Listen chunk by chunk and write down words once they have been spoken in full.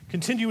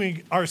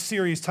Continuing our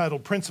series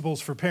titled Principles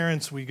for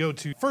Parents, we go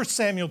to 1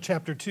 Samuel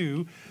chapter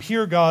 2,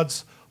 hear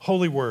God's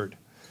holy word.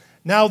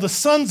 Now the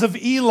sons of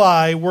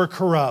Eli were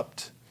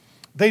corrupt.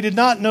 They did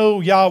not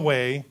know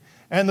Yahweh,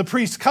 and the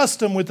priest's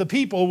custom with the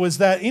people was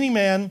that when any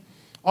man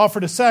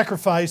offered a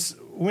sacrifice,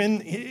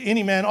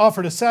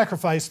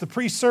 the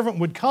priest's servant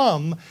would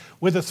come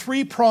with a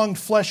three-pronged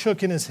flesh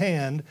hook in his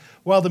hand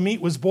while the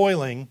meat was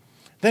boiling.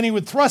 Then he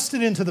would thrust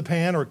it into the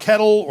pan or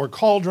kettle or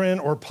cauldron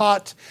or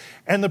pot,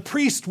 and the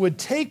priest would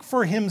take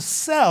for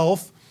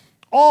himself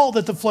all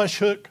that the flesh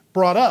hook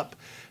brought up.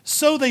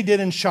 So they did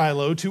in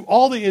Shiloh to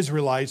all the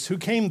Israelites who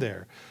came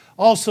there.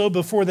 Also,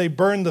 before they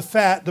burned the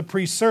fat, the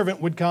priest's servant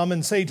would come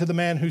and say to the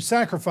man who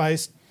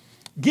sacrificed,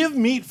 "Give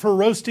meat for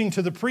roasting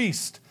to the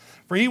priest,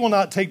 for he will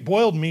not take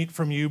boiled meat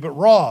from you, but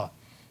raw."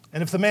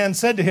 And if the man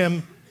said to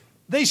him,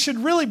 "They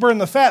should really burn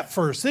the fat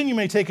first, then you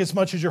may take as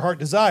much as your heart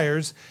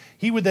desires,"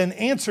 he would then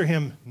answer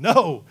him,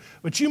 "No,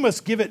 but you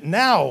must give it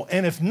now,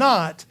 and if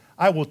not,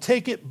 I will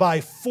take it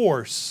by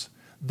force."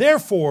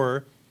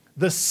 Therefore,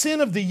 the sin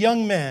of the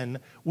young men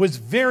was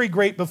very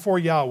great before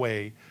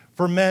Yahweh,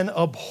 for men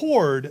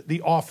abhorred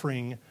the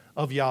offering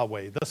of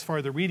Yahweh. Thus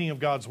far, the reading of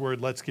God's word.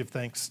 Let's give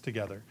thanks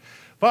together.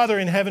 Father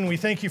in heaven, we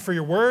thank you for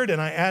your word,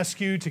 and I ask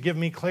you to give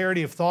me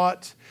clarity of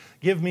thought,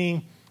 give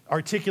me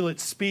articulate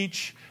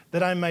speech,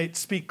 that I might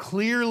speak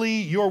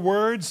clearly your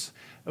words,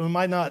 and we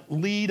might not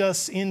lead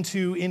us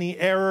into any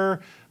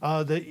error,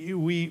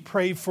 we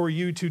pray for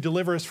you to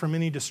deliver us from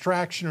any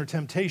distraction or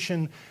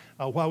temptation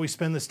while we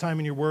spend this time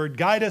in your word.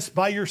 Guide us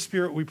by your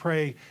Spirit, we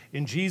pray,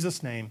 in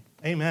Jesus' name.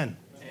 Amen.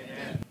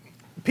 Amen.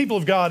 People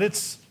of God,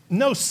 it's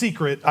no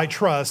secret, I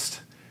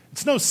trust,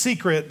 it's no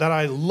secret that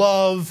I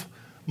love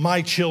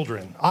my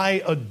children.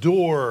 I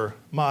adore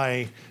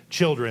my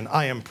children.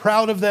 I am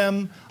proud of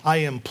them. I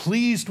am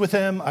pleased with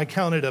them. I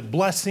count it a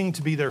blessing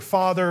to be their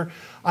father.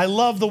 I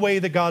love the way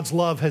that God's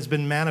love has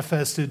been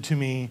manifested to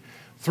me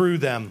through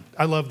them.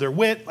 I love their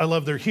wit. I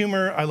love their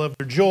humor. I love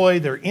their joy,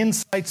 their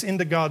insights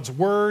into God's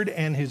word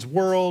and his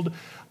world.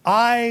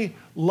 I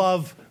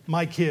love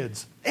my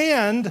kids.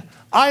 And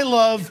I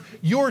love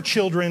your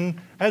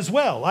children as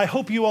well. I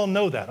hope you all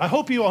know that. I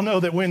hope you all know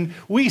that when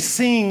we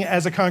sing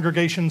as a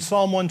congregation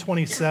Psalm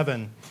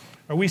 127,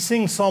 or we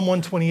sing Psalm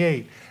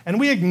 128, and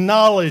we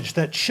acknowledge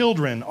that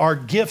children are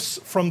gifts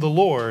from the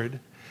Lord,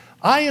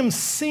 I am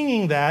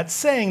singing that,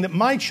 saying that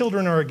my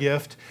children are a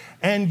gift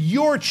and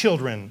your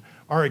children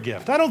are a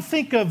gift. I don't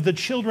think of the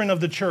children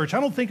of the church, I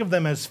don't think of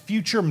them as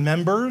future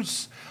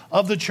members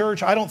of the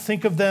church. I don't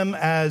think of them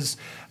as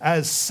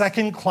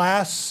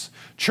second-class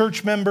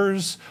church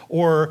members,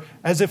 or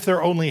as if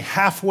they're only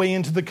halfway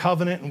into the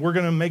covenant and we're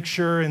going to make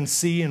sure and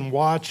see and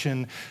watch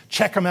and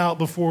check them out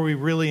before we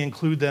really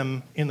include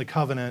them in the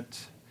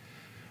covenant.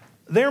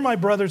 They're my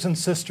brothers and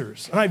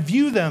sisters, and I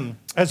view them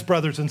as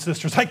brothers and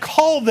sisters. I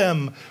call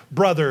them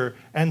brother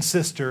and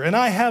sister, and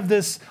I have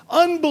this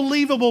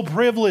unbelievable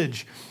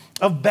privilege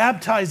of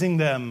baptizing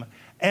them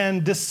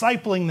and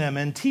discipling them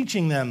and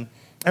teaching them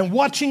and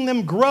watching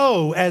them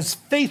grow as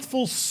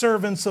faithful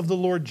servants of the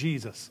Lord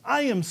Jesus.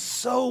 I am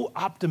so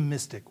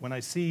optimistic when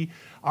I see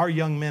our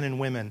young men and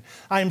women.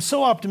 I am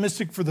so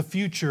optimistic for the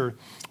future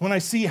when I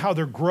see how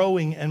they're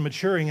growing and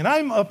maturing. And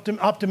I'm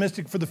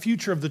optimistic for the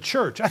future of the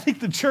church. I think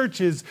the church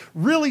is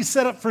really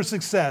set up for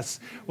success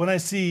when I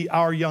see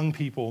our young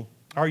people,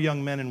 our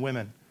young men and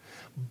women.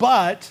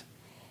 But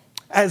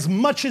as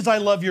much as I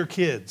love your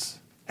kids,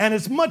 and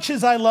as much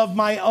as I love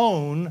my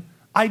own,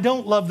 I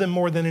don't love them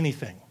more than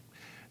anything.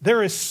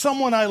 There is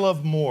someone I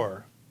love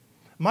more.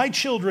 My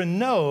children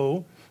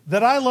know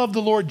that I love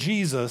the Lord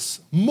Jesus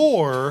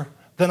more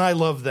than I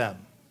love them.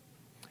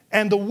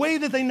 And the way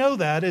that they know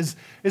that is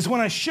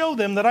when I show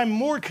them that I'm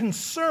more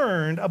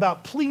concerned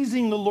about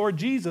pleasing the Lord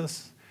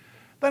Jesus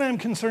than I'm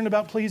concerned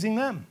about pleasing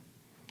them.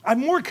 I'm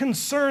more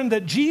concerned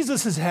that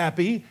Jesus is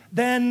happy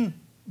than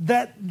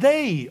that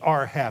they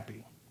are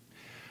happy.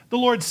 The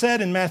Lord said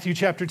in Matthew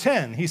chapter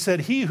 10, he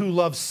said, "He who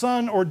loves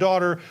son or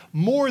daughter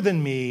more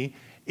than me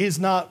is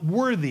not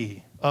worthy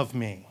of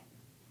me."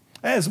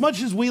 As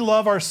much as we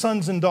love our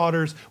sons and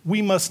daughters,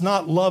 we must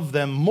not love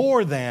them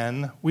more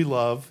than we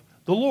love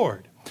the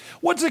Lord.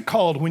 What's it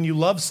called when you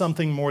love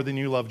something more than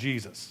you love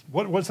Jesus?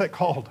 What's that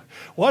called?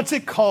 What's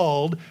it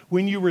called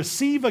when you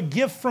receive a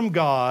gift from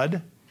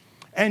God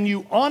and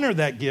you honor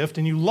that gift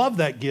and you love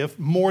that gift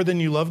more than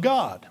you love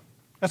God?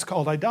 That's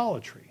called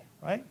idolatry,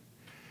 right?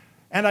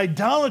 And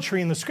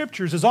idolatry in the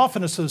scriptures is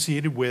often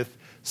associated with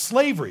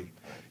slavery.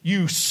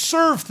 You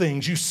serve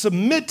things, you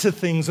submit to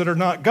things that are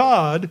not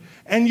God,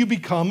 and you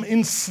become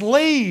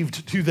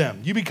enslaved to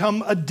them. You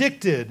become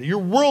addicted. Your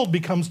world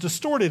becomes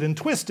distorted and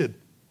twisted.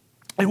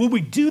 And when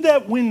we do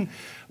that, when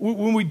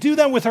we do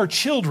that with our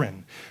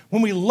children,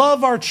 when we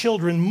love our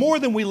children more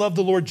than we love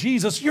the Lord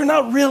Jesus, you're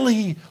not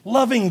really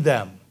loving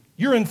them.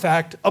 You're in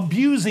fact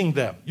abusing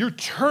them. You're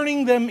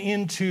turning them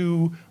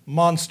into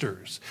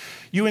monsters.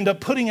 You end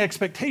up putting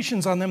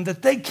expectations on them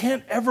that they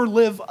can't ever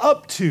live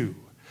up to.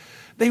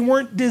 They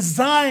weren't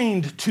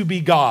designed to be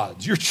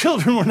gods. Your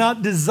children were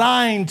not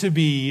designed to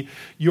be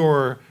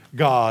your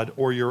God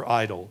or your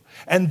idol.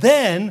 And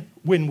then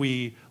when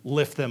we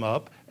lift them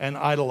up and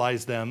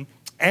idolize them,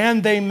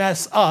 and they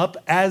mess up,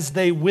 as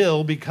they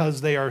will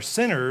because they are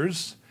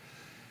sinners,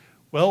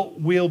 well,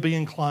 we'll be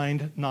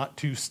inclined not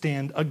to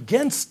stand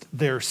against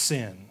their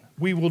sin.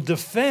 We will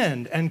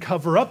defend and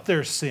cover up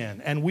their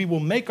sin, and we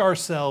will make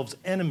ourselves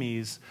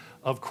enemies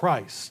of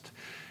Christ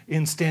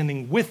in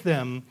standing with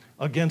them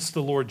against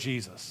the Lord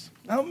Jesus.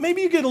 Now,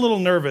 maybe you get a little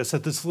nervous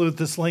at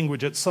this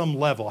language at some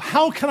level.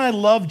 How can I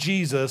love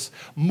Jesus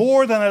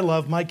more than I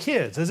love my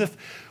kids? As if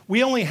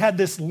we only had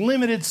this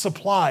limited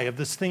supply of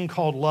this thing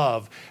called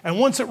love, and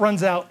once it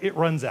runs out, it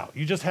runs out.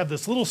 You just have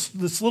this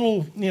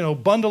little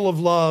bundle of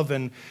love,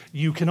 and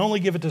you can only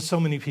give it to so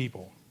many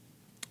people.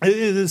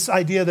 This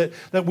idea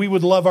that we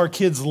would love our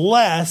kids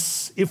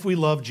less if we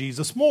love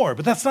Jesus more,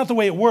 but that's not the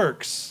way it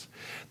works.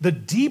 The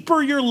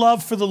deeper your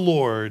love for the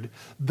Lord,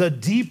 the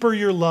deeper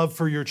your love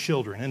for your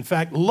children. In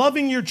fact,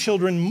 loving your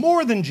children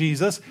more than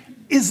Jesus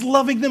is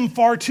loving them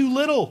far too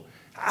little.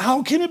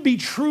 How can it be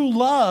true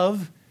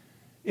love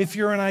if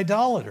you're an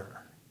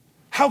idolater?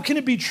 How can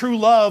it be true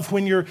love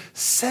when you're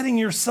setting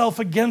yourself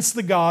against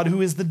the God who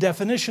is the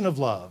definition of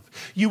love?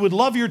 You would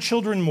love your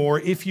children more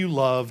if you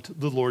loved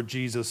the Lord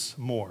Jesus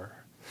more.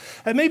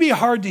 It may be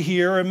hard to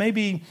hear, it may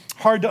be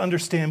hard to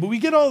understand, but we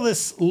get all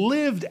this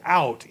lived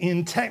out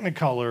in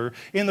Technicolor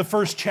in the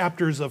first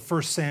chapters of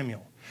 1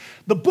 Samuel.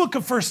 The book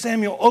of 1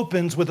 Samuel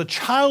opens with a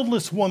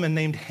childless woman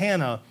named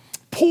Hannah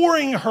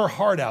pouring her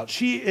heart out.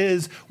 She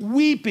is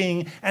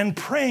weeping and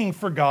praying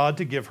for God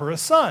to give her a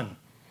son.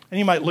 And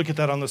you might look at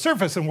that on the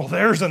surface and, well,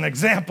 there's an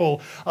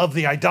example of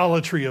the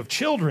idolatry of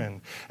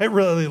children. It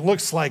really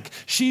looks like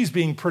she's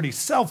being pretty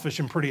selfish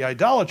and pretty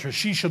idolatrous.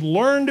 She should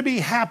learn to be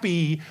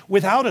happy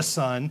without a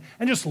son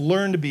and just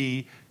learn to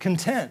be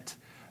content.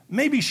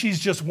 Maybe she's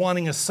just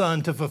wanting a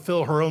son to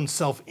fulfill her own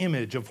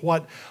self-image of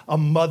what a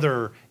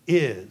mother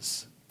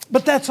is.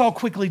 But that's all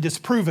quickly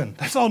disproven.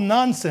 That's all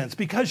nonsense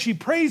because she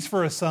prays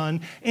for a son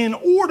in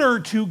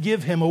order to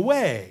give him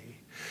away.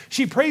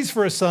 She prays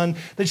for a son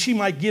that she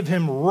might give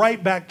him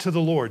right back to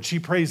the Lord. She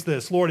prays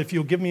this, Lord, if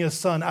you'll give me a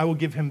son, I will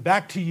give him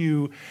back to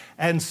you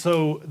and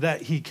so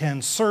that he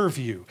can serve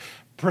you.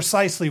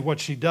 Precisely what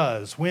she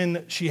does.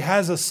 When she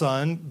has a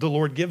son, the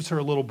Lord gives her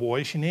a little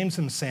boy. She names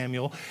him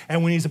Samuel.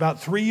 And when he's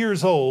about 3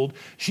 years old,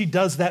 she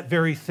does that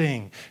very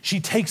thing.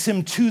 She takes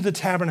him to the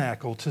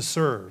tabernacle to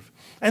serve.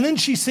 And then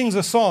she sings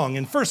a song.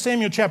 In 1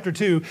 Samuel chapter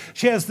 2,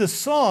 she has this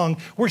song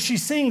where she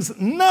sings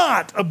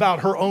not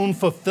about her own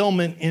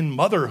fulfillment in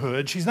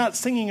motherhood. She's not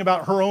singing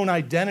about her own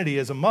identity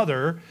as a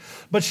mother,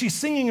 but she's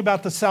singing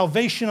about the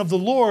salvation of the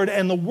Lord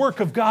and the work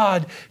of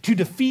God to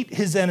defeat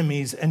his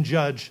enemies and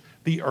judge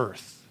the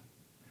earth.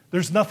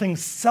 There's nothing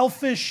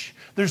selfish,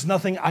 there's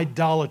nothing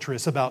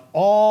idolatrous about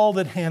all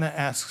that Hannah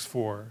asks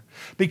for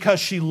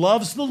because she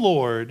loves the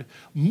Lord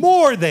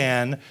more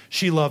than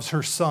she loves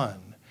her son.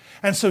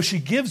 And so she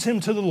gives him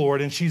to the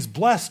Lord, and she's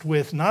blessed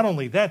with not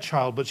only that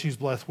child, but she's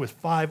blessed with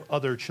 5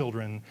 other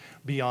children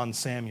beyond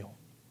Samuel.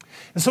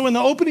 And so in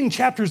the opening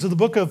chapters of the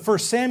book of 1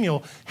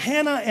 Samuel,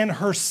 Hannah and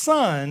her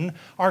son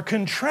are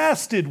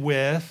contrasted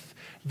with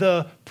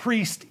the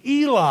priest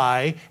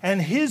Eli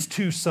and his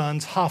 2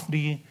 sons,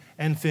 Hophni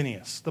and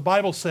Phinehas. The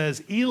Bible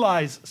says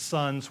Eli's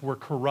sons were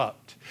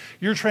corrupt.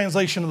 Your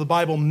translation of the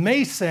Bible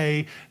may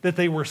say that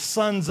they were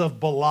sons of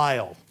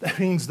Belial. That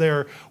means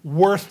they're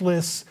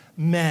worthless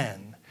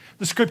men.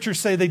 The scriptures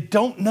say they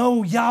don't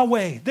know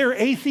Yahweh. They're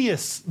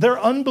atheists. They're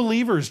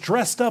unbelievers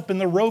dressed up in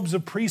the robes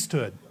of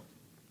priesthood.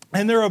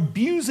 And they're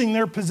abusing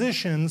their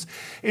positions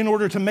in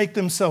order to make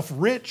themselves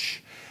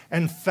rich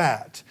and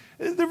fat.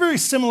 They're very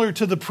similar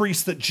to the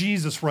priests that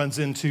Jesus runs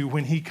into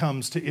when he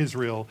comes to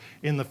Israel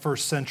in the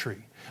first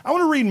century. I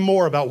want to read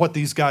more about what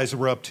these guys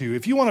were up to.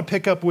 If you want to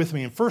pick up with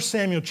me in 1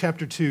 Samuel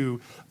chapter 2,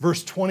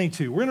 verse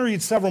 22, we're going to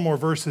read several more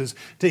verses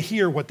to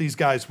hear what these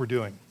guys were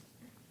doing.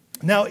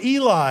 Now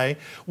Eli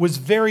was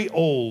very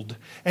old,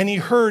 and he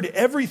heard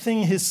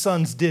everything his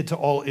sons did to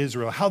all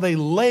Israel, how they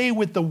lay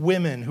with the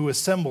women who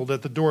assembled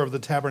at the door of the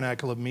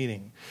tabernacle of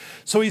meeting.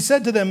 So he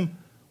said to them,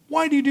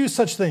 "Why do you do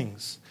such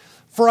things?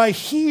 For I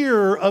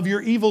hear of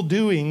your evil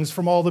doings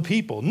from all the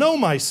people. No,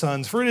 my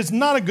sons, for it is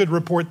not a good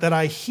report that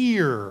I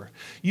hear.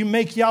 You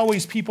make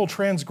Yahweh's people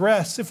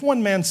transgress. If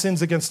one man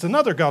sins against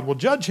another, God will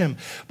judge him.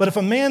 But if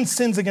a man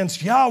sins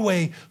against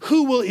Yahweh,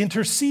 who will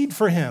intercede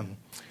for him?"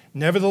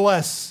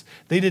 Nevertheless,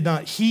 they did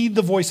not heed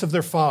the voice of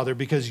their father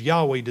because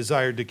Yahweh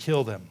desired to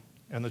kill them.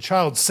 And the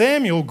child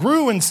Samuel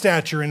grew in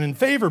stature and in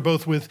favor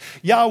both with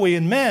Yahweh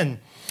and men.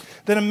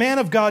 Then a man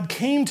of God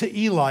came to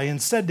Eli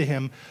and said to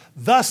him,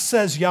 "Thus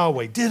says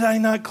Yahweh, did I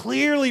not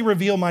clearly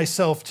reveal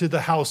myself to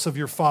the house of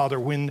your father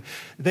when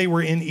they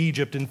were in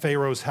Egypt in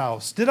Pharaoh's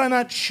house? Did I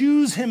not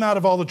choose him out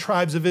of all the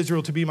tribes of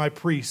Israel to be my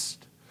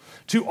priest,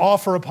 to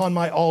offer upon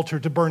my altar,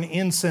 to burn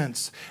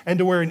incense, and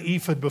to wear an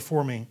ephod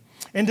before me?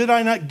 And did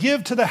I not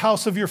give to the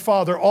house of your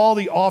father all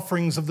the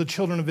offerings of the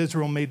children of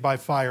Israel made by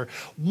fire?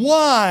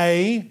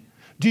 Why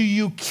do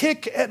you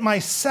kick at my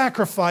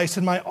sacrifice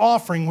and my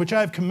offering, which I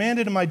have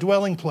commanded in my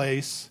dwelling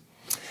place,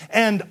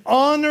 and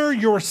honor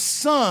your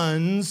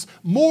sons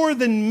more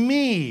than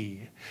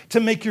me, to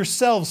make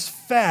yourselves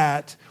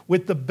fat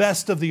with the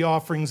best of the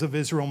offerings of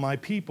Israel, my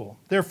people.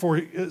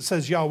 Therefore,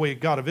 says Yahweh,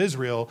 God of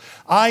Israel,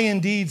 I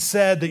indeed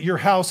said that your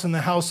house and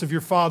the house of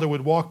your father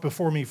would walk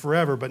before me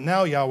forever. But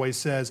now Yahweh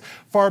says,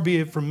 far be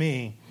it from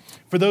me.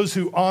 For those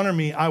who honor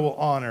me, I will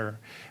honor,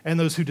 and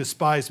those who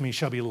despise me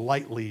shall be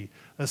lightly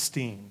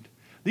esteemed.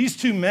 These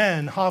two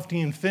men,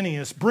 Hophni and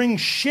Phinehas, bring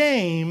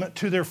shame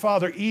to their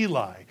father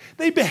Eli.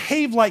 They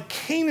behave like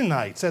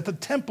Canaanites at the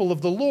temple of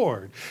the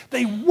Lord.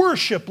 They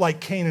worship like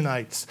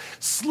Canaanites,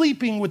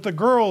 sleeping with the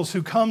girls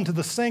who come to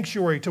the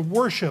sanctuary to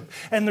worship,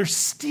 and they're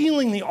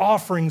stealing the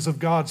offerings of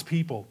God's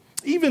people,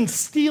 even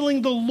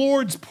stealing the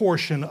Lord's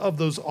portion of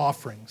those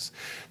offerings.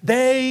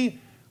 They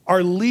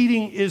are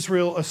leading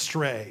Israel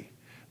astray.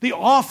 The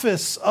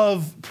office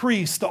of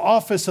priests, the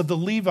office of the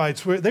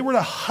Levites, they were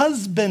to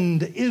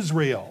husband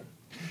Israel.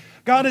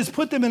 God has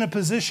put them in a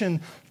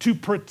position to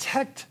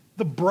protect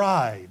the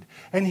bride.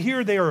 And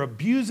here they are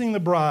abusing the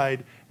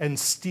bride and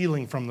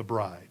stealing from the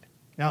bride.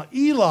 Now,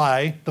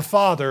 Eli, the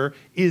father,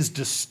 is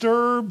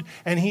disturbed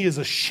and he is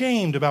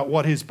ashamed about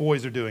what his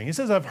boys are doing. He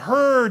says, I've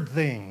heard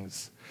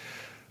things.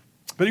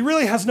 But he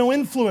really has no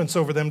influence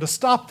over them to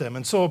stop them.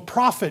 And so a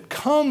prophet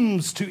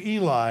comes to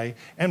Eli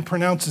and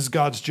pronounces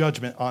God's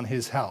judgment on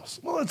his house.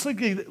 Well, let's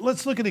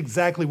look at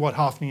exactly what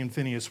Hophni and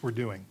Phinehas were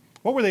doing.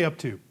 What were they up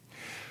to?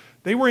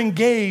 They were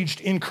engaged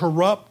in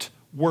corrupt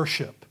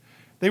worship.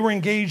 They were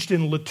engaged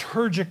in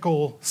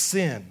liturgical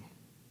sin.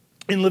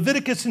 In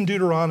Leviticus and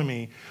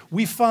Deuteronomy,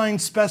 we find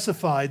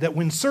specified that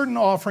when certain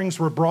offerings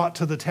were brought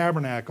to the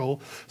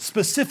tabernacle,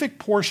 specific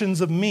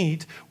portions of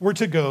meat were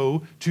to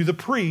go to the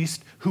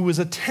priest who was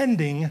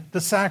attending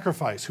the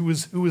sacrifice, who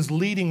was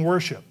leading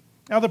worship.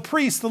 Now the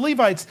priests, the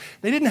Levites,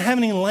 they didn't have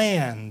any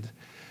land.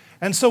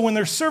 And so when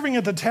they're serving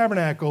at the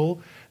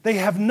tabernacle, they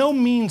have no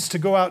means to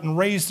go out and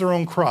raise their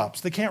own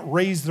crops. They can't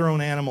raise their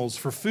own animals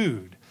for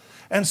food.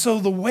 And so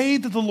the way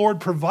that the Lord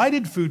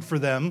provided food for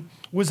them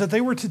was that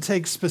they were to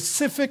take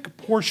specific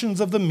portions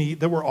of the meat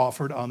that were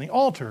offered on the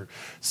altar.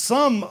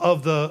 Some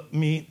of the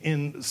meat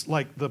in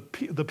like the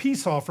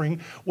peace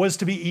offering was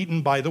to be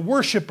eaten by the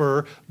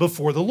worshiper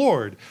before the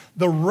Lord.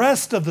 The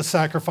rest of the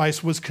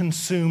sacrifice was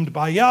consumed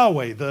by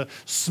Yahweh. The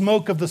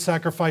smoke of the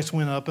sacrifice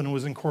went up and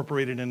was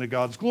incorporated into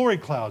God's glory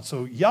cloud.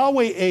 So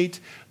Yahweh ate,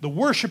 the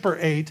worshiper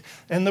ate,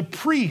 and the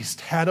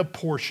priest had a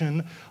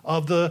portion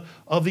of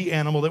the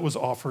animal that was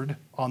offered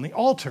on the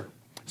altar.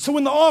 So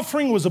when the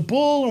offering was a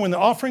bull or when the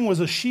offering was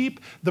a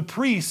sheep, the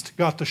priest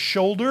got the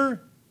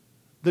shoulder,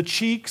 the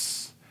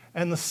cheeks,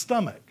 and the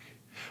stomach.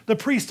 The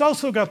priest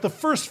also got the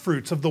first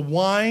fruits of the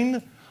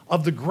wine,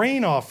 of the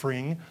grain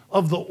offering,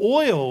 of the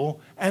oil,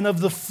 and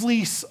of the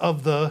fleece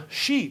of the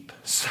sheep.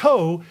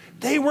 So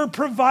they were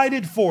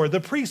provided for.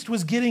 The priest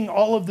was getting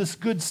all of this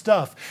good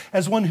stuff.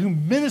 As one who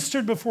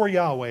ministered before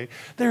Yahweh,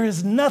 there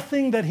is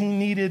nothing that he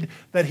needed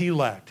that he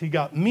lacked. He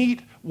got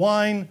meat,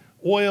 wine,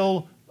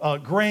 oil,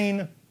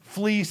 grain,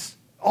 fleece,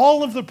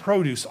 all of the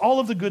produce, all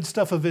of the good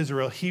stuff of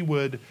Israel he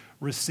would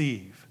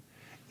receive.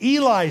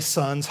 Eli's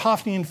sons,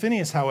 Hophni and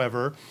Phinehas,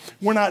 however,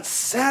 were not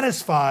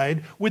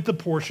satisfied with the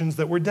portions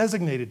that were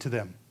designated to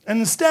them. And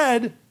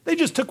instead, they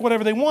just took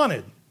whatever they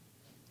wanted.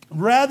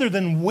 Rather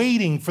than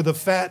waiting for the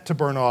fat to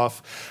burn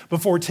off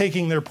before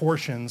taking their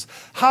portions,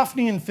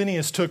 Hophni and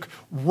Phinehas took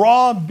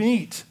raw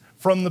meat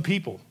from the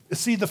people.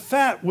 See, the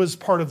fat was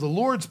part of the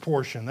Lord's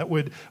portion that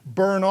would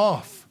burn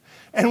off.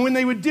 And when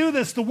they would do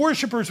this, the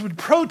worshipers would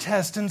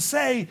protest and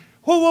say,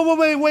 whoa,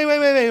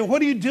 wait,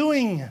 what are you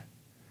doing?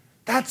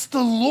 That's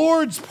the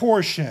Lord's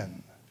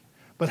portion.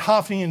 But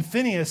Hophni and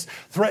Phinehas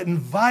threatened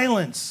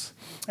violence,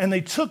 and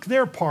they took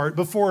their part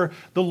before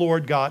the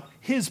Lord got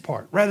his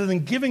part. Rather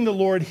than giving the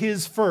Lord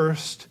his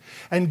first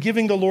and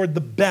giving the Lord the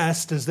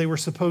best as they were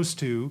supposed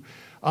to,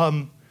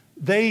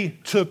 they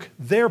took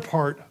their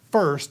part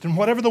first, and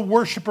whatever the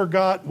worshiper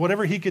got,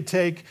 whatever he could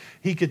take,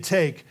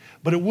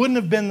 but it wouldn't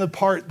have been the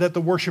part that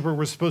the worshiper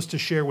was supposed to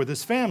share with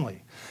his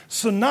family.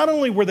 So not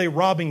only were they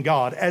robbing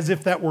God, as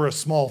if that were a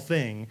small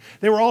thing,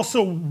 they were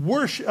also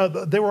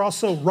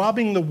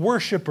robbing the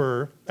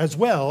worshiper as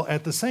well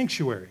at the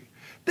sanctuary.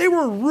 They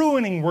were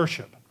ruining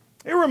worship.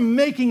 They were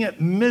making it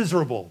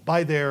miserable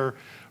by their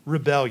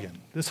rebellion.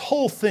 This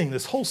whole thing,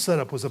 this whole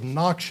setup was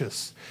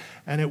obnoxious,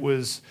 and it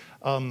was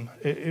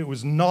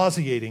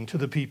nauseating to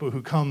the people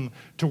who come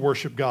to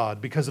worship God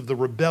because of the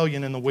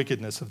rebellion and the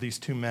wickedness of these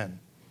two men.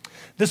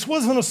 This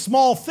wasn't a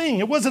small thing.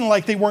 It wasn't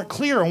like they weren't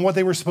clear on what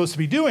they were supposed to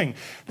be doing.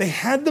 They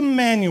had the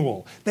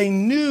manual. They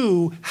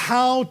knew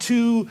how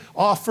to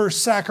offer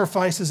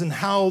sacrifices and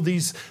how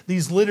these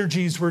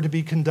liturgies were to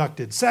be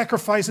conducted.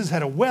 Sacrifices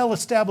had a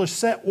well-established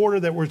set order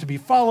that were to be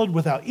followed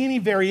without any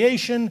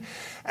variation.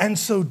 And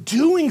so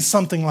doing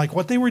something like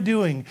what they were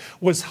doing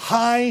was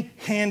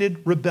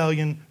high-handed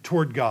rebellion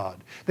toward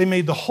God. They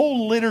made the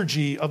whole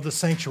liturgy of the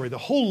sanctuary, the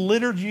whole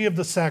liturgy of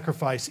the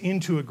sacrifice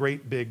into a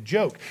great big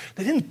joke.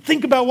 They didn't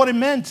think about what it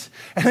meant.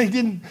 And they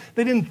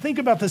didn't think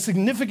about the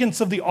significance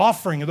of the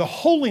offering, of the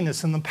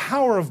holiness and the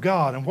power of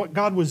God and what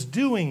God was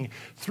doing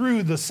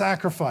through the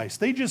sacrifice.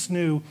 They just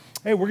knew,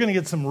 hey, we're going to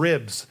get some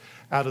ribs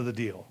out of the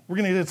deal. We're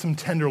going to get some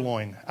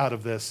tenderloin out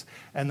of this,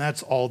 and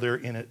that's all they're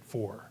in it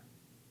for.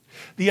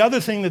 The other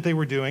thing that they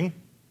were doing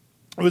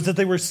was that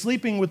they were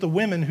sleeping with the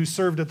women who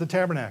served at the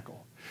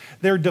tabernacle.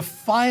 They're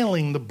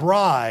defiling the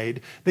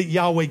bride that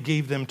Yahweh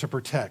gave them to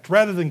protect.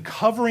 Rather than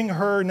covering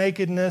her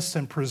nakedness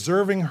and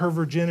preserving her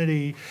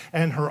virginity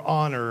and her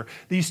honor,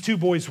 these two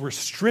boys were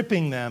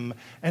stripping them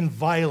and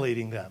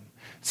violating them.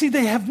 See,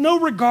 they have no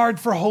regard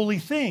for holy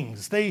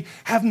things. They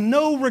have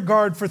no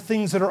regard for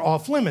things that are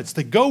off limits.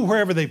 They go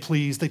wherever they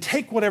please. They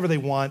take whatever they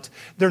want.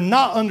 They're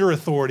not under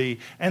authority,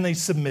 and they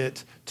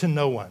submit to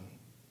no one.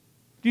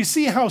 Do you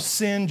see how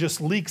sin just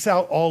leaks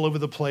out all over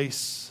the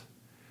place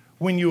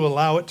when you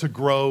allow it to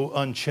grow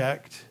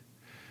unchecked?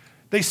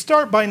 They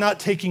start by not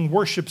taking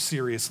worship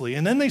seriously,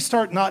 and then they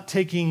start not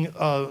taking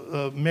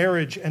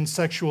marriage and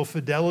sexual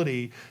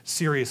fidelity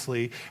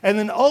seriously, and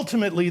then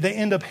ultimately they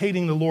end up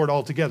hating the Lord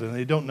altogether, and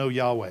they don't know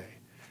Yahweh.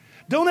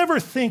 Don't ever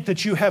think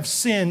that you have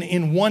sin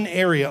in one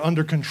area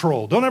under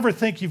control. Don't ever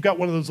think you've got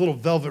one of those little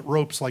velvet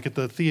ropes like at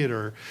the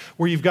theater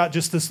where you've got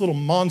just this little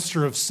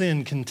monster of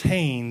sin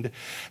contained,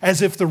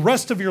 as if the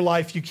rest of your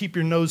life you keep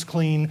your nose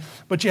clean,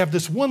 but you have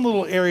this one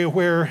little area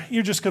where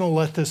you're just going to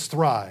let this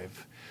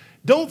thrive.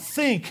 Don't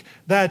think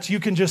that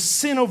you can just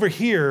sin over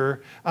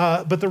here,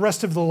 but the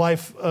rest of the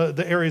life,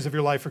 the areas of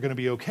your life are going to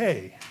be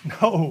okay.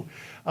 No.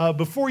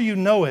 Before you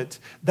know it,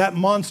 that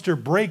monster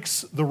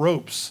breaks the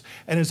ropes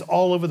and is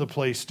all over the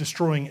place,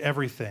 destroying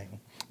everything.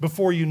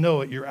 Before you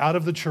know it, you're out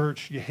of the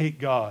church, you hate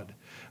God.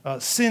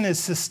 Sin is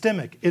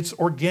systemic, it's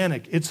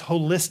organic, it's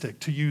holistic,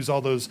 to use all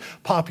those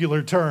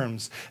popular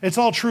terms. It's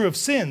all true of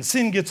sin.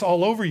 Sin gets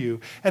all over you,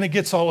 and it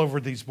gets all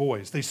over these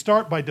boys. They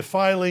start by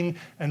defiling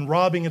and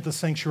robbing at the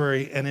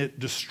sanctuary, and it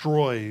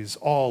destroys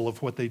all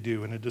of what they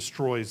do, and it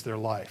destroys their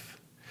life.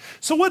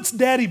 So what's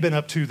Daddy been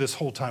up to this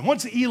whole time?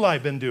 What's Eli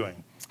been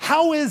doing?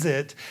 How is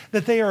it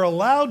that they are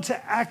allowed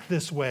to act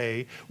this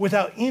way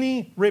without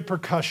any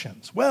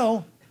repercussions?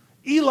 Well,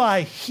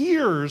 Eli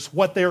hears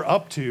what they're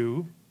up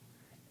to.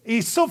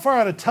 He's so far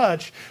out of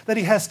touch that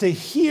he has to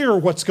hear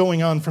what's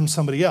going on from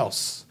somebody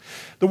else.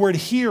 The word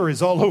hear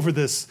is all over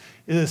this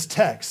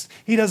text.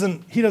 He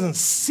doesn't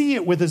see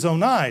it with his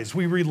own eyes.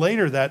 We read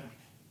later that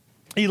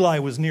Eli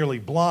was nearly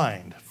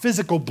blind.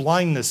 Physical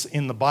blindness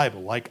in the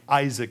Bible, like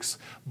Isaac's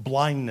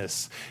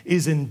blindness,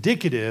 is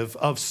indicative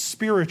of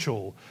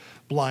spiritual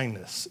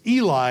blindness.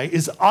 Eli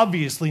is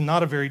obviously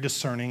not a very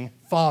discerning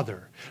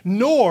father,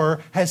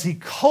 nor has he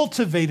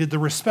cultivated the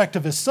respect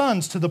of his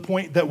sons to the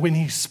point that when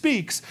he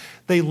speaks,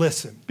 they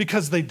listen,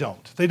 because they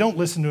don't. They don't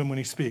listen to him when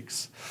he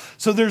speaks.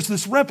 So there's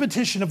this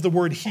repetition of the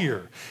word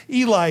hear.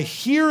 Eli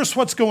hears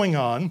what's going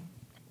on,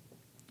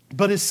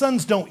 but his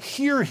sons don't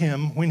hear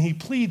him when he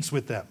pleads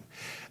with them.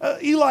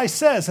 Eli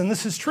says, and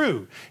this is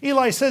true,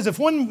 Eli says, if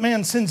one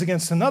man sins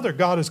against another,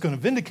 God is going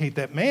to vindicate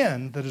that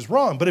man that is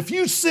wrong. But if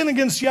you sin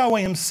against Yahweh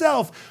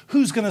himself,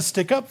 who's going to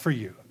stick up for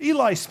you?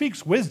 Eli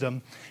speaks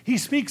wisdom. He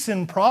speaks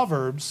in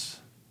Proverbs,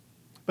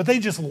 but they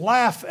just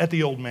laugh at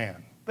the old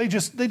man. They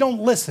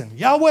don't listen.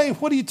 Yahweh,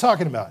 what are you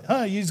talking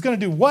about? He's going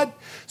to do what?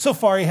 So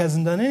far, he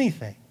hasn't done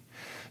anything.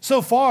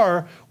 So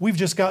far, we've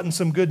just gotten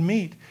some good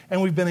meat,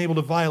 and we've been able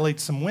to violate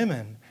some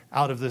women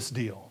out of this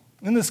deal.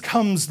 And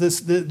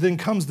then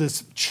comes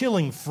this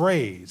chilling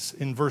phrase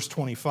in verse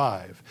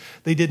 25.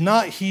 They did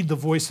not heed the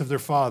voice of their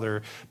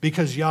father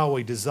because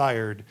Yahweh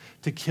desired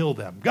to kill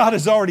them. God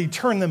has already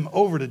turned them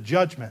over to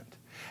judgment,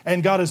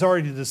 and God has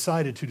already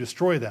decided to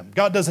destroy them.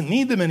 God doesn't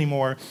need them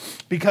anymore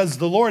because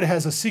the Lord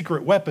has a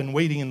secret weapon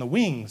waiting in the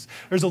wings.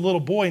 There's a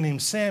little boy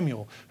named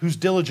Samuel who's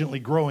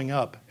diligently growing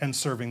up and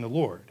serving the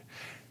Lord.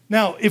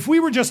 Now, if we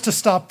were just to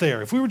stop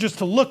there, if we were just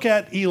to look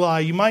at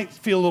Eli, you might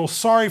feel a little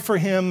sorry for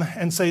him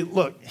and say,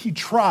 look, he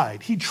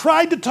tried. He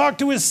tried to talk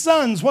to his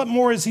sons. What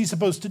more is he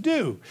supposed to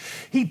do?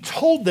 He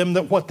told them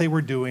that what they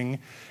were doing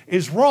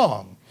is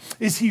wrong.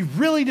 Is he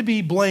really to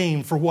be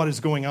blamed for what is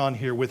going on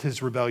here with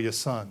his rebellious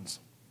sons?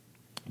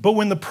 But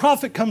when the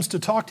prophet comes to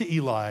talk to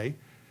Eli,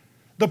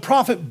 the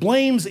prophet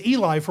blames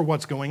Eli for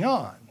what's going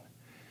on.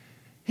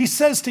 He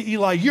says to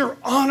Eli, you're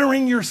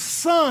honoring your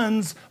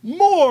sons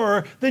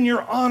more than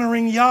you're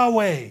honoring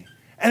Yahweh.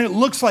 And it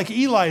looks like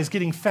Eli is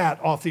getting fat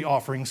off the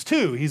offerings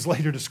too. He's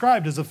later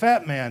described as a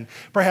fat man.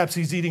 Perhaps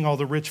he's eating all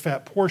the rich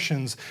fat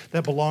portions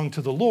that belong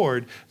to the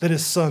Lord that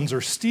his sons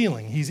are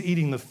stealing. He's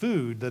eating the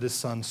food that his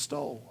sons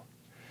stole.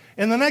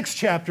 In the next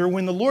chapter,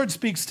 when the Lord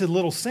speaks to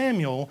little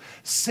Samuel,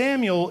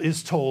 Samuel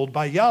is told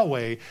by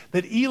Yahweh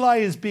that Eli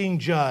is being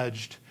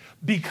judged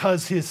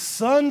because his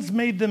sons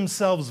made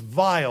themselves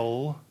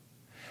vile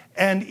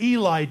and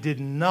Eli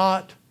did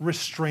not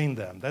restrain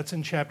them. That's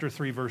in chapter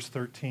 3, verse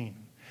 13.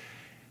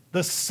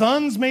 The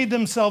sons made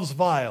themselves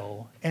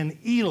vile, and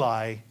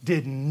Eli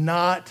did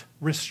not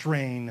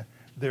restrain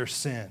their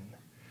sin.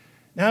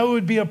 Now, it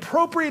would be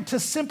appropriate to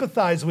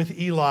sympathize with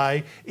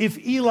Eli if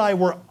Eli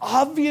were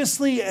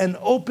obviously and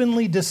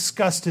openly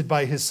disgusted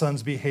by his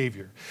son's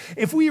behavior.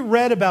 If we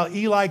read about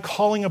Eli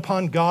calling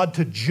upon God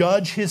to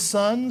judge his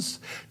sons,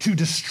 to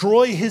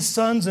destroy his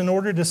sons in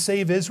order to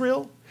save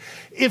Israel,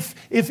 if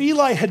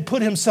Eli had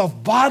put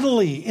himself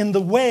bodily in the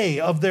way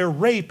of their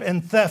rape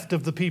and theft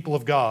of the people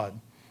of God,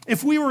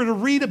 if we were to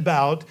read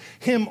about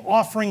him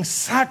offering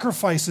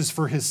sacrifices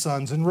for his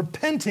sons and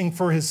repenting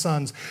for his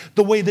sons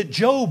the way that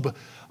Job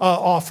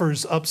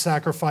offers up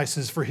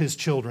sacrifices for his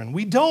children.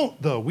 We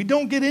don't, though. We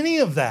don't get any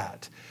of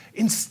that.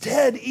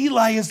 Instead,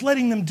 Eli is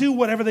letting them do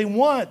whatever they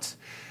want.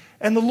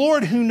 And the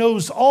Lord, who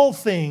knows all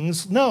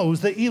things,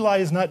 knows that Eli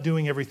is not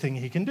doing everything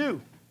he can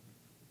do.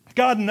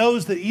 God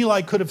knows that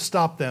Eli could have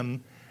stopped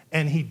them,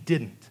 and he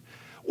didn't.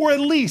 Or at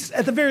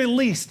the very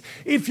least,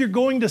 if you're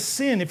going to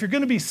sin, if you're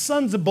going to be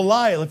sons of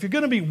Belial, if you're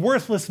going to be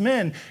worthless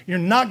men, you're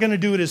not going to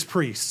do it as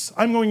priests.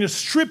 I'm going to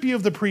strip you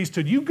of the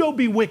priesthood. You go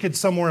be wicked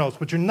somewhere else,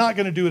 but you're not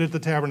going to do it at the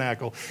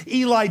tabernacle.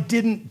 Eli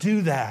didn't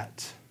do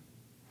that.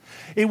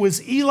 It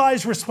was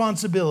Eli's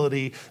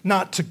responsibility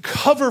not to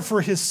cover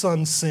for his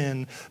son's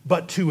sin,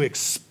 but to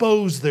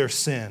expose their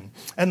sin.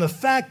 And the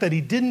fact that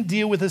he didn't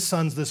deal with his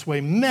sons this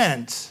way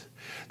meant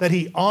that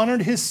he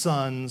honored his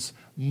sons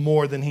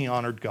more than he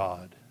honored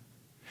God.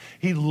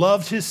 He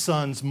loved his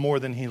sons more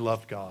than he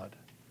loved God.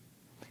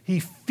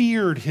 He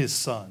feared his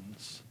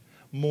sons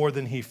more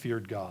than he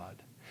feared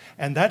God.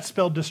 And that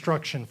spelled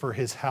destruction for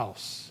his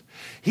house.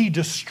 He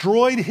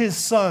destroyed his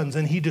sons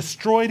and he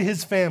destroyed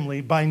his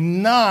family by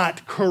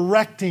not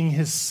correcting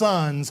his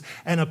sons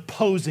and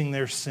opposing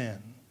their sin.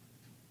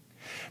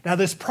 Now,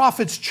 this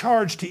prophet's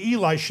charge to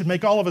Eli should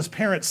make all of us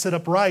parents sit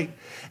upright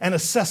and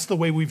assess the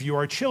way we view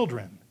our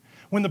children.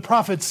 When the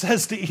prophet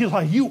says to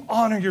Eli, "You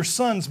honor your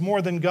sons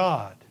more than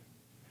God,"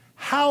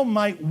 how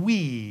might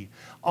we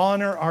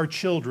honor our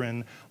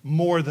children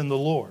more than the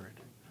Lord?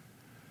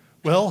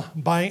 Well,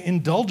 by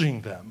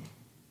indulging them,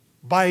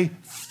 by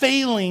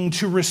failing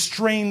to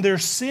restrain their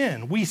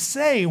sin. We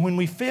say, when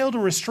we fail to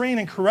restrain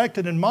and correct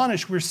and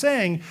admonish, we're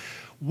saying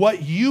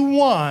what you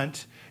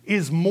want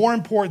is more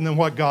important than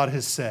what God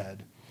has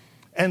said.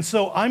 And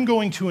so I'm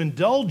going to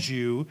indulge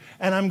you,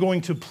 and I'm going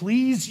to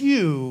please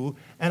you,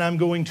 and I'm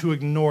going to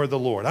ignore the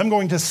Lord. I'm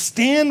going to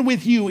stand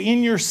with you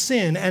in your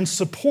sin and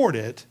support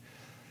it,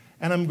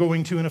 and I'm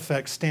going to, in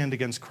effect, stand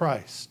against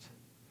Christ.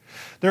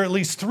 There are at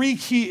least three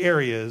key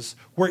areas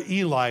where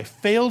Eli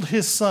failed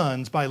his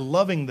sons by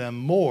loving them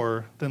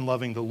more than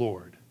loving the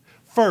Lord.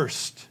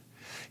 First,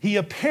 he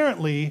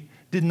apparently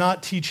did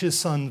not teach his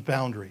sons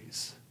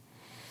boundaries.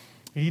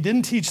 He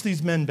didn't teach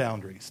these men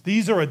boundaries.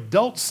 These are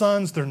adult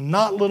sons. They're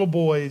not little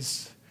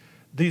boys.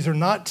 These are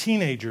not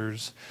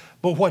teenagers.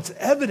 But what's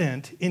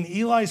evident in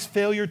Eli's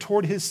failure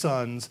toward his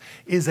sons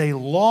is a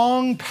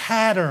long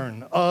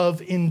pattern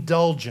of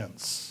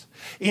indulgence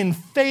in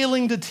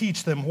failing to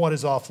teach them what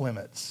is off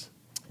limits,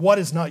 what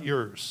is not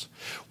yours,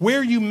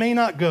 where you may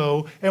not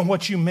go, and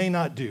what you may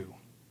not do.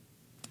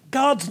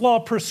 God's law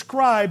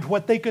prescribed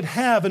what they could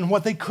have and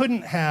what they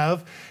couldn't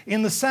have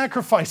in the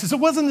sacrifices. It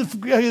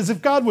wasn't as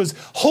if God was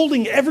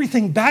holding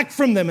everything back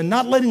from them and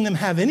not letting them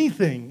have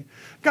anything.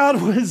 God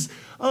was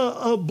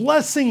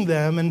blessing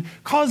them and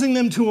causing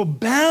them to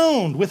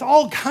abound with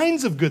all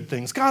kinds of good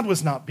things. God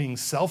was not being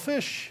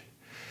selfish.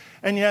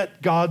 And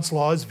yet, God's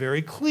law is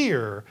very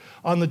clear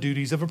on the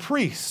duties of a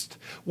priest,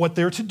 what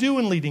they're to do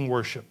in leading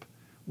worship,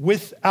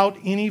 without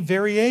any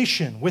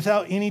variation,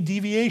 without any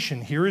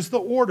deviation. Here is the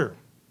order.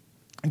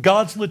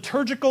 God's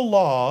liturgical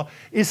law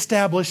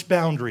established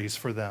boundaries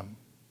for them.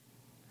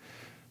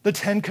 The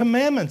Ten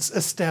Commandments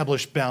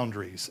established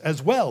boundaries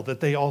as well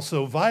that they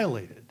also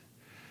violated.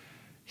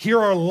 Here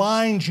are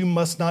lines you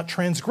must not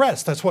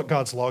transgress. That's what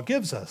God's law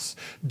gives us.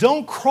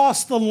 Don't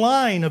cross the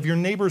line of your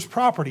neighbor's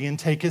property and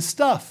take his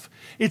stuff.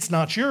 It's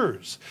not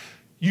yours.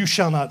 You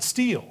shall not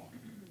steal.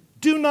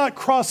 Do not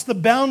cross the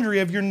boundary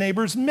of your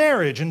neighbor's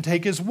marriage and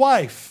take his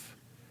wife.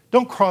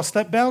 Don't cross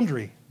that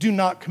boundary. Do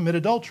not commit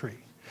adultery.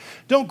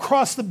 Don't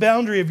cross the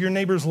boundary of your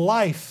neighbor's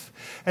life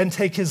and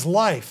take his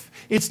life.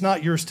 It's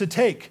not yours to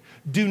take.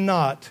 Do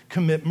not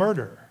commit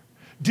murder.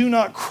 Do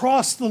not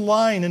cross the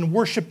line and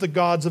worship the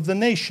gods of the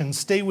nation.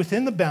 Stay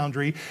within the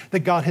boundary that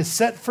God has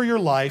set for your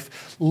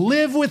life.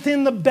 Live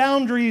within the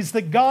boundaries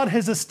that God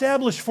has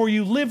established for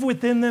you. Live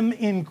within them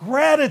in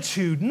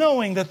gratitude,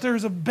 knowing that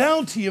there's a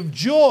bounty of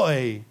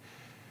joy.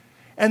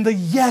 And the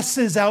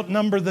yeses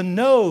outnumber the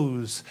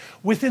nos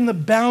within the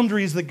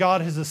boundaries that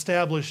God has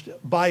established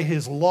by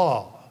his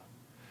law.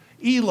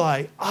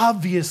 Eli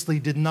obviously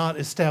did not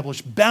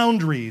establish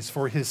boundaries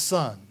for his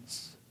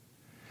sons.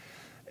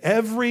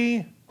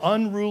 Every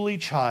unruly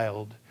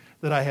child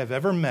that I have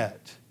ever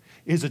met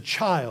is a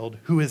child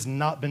who has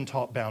not been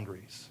taught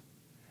boundaries.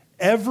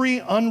 Every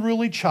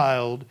unruly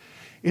child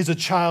is a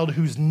child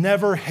who's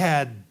never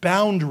had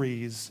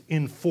boundaries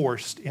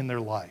enforced in their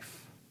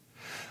life.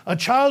 A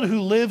child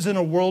who lives in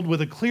a world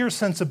with a clear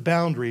sense of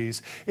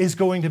boundaries is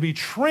going to be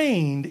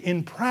trained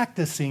in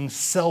practicing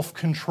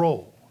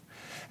self-control.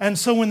 And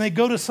so when they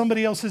go to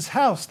somebody else's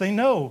house, they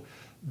know,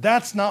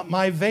 that's not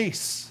my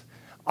vase.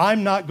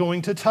 I'm not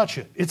going to touch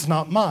it. It's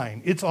not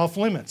mine. It's off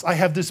limits. I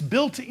have this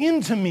built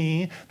into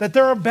me that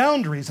there are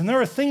boundaries, and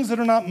there are things that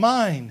are not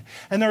mine,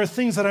 and there are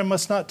things that I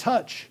must not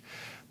touch.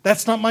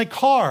 That's not my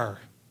car,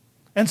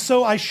 and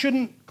so I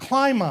shouldn't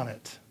climb on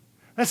it.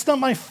 That's not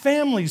my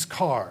family's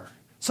car,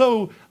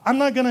 so I'm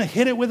not going to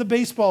hit it with a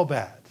baseball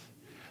bat.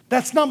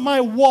 That's not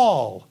my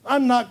wall.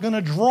 I'm not going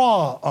to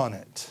draw on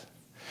it.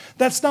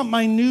 That's not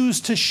my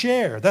news to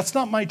share. That's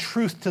not my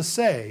truth to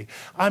say.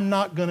 I'm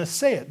not going to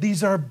say it.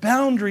 These are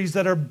boundaries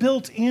that are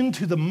built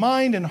into the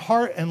mind and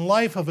heart and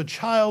life of a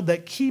child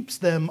that keeps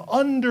them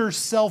under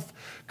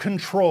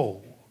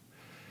self-control.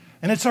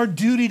 And it's our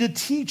duty to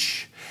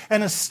teach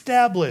and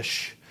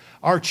establish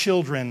our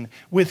children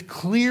with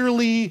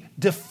clearly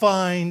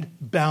defined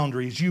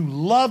boundaries. You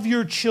love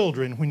your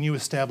children when you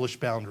establish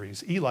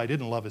boundaries. Eli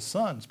didn't love his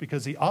sons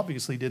because he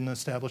obviously didn't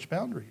establish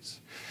boundaries.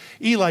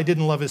 Eli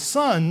didn't love his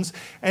sons,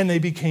 and they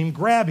became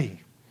grabby.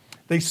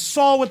 They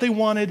saw what they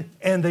wanted,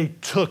 and they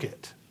took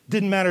it.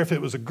 Didn't matter if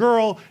it was a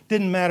girl,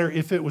 didn't matter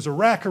if it was a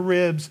rack of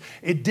ribs,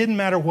 it didn't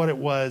matter what it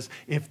was.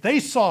 If they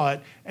saw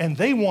it and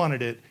they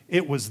wanted it,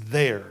 it was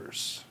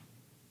theirs.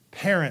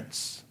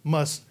 Parents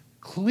must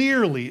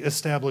clearly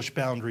establish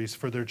boundaries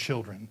for their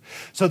children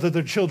so that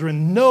their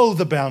children know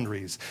the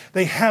boundaries.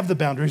 They have the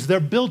boundaries. They're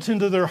built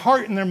into their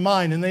heart and their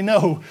mind, and they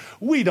know,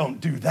 we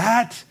don't do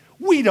that.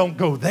 We don't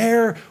go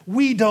there.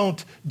 We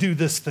don't do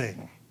this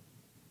thing.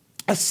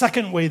 A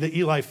second way that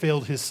Eli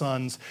failed his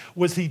sons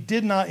was he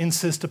did not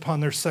insist upon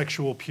their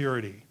sexual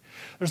purity.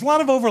 There's a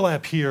lot of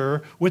overlap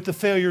here with the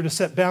failure to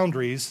set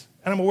boundaries,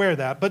 and I'm aware of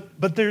that,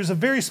 but there's a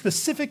very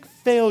specific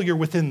failure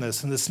within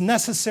this, and it's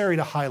necessary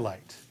to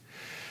highlight.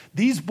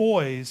 These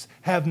boys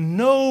have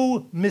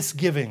no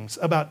misgivings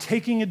about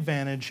taking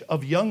advantage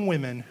of young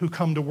women who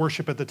come to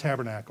worship at the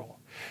tabernacle.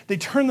 They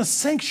turn the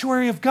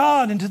sanctuary of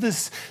God into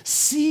this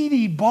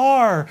seedy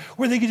bar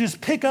where they could just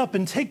pick up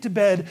and take to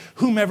bed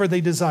whomever they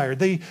desired.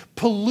 They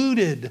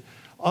polluted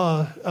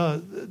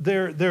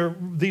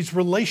these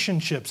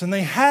relationships, and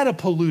they had a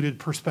polluted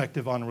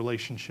perspective on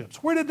relationships.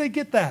 Where did they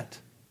get that?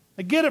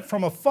 They get it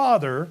from a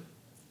father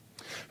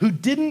who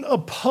didn't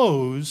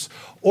oppose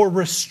or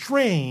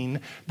restrain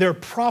their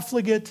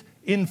profligate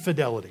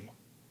infidelity.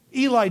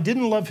 Eli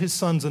didn't love his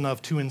sons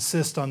enough to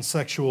insist on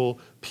sexual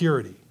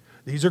purity.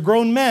 These are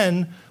grown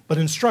men, but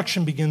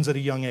instruction begins at a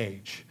young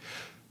age.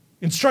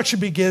 Instruction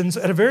begins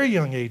at a very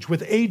young age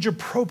with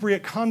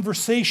age-appropriate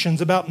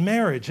conversations about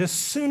marriage as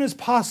soon as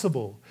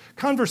possible.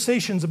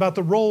 Conversations about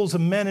the roles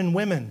of men and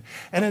women.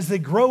 And as they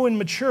grow and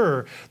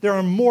mature, there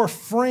are more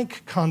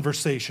frank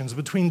conversations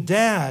between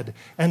dad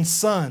and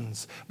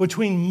sons,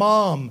 between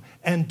mom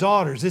and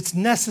daughters. It's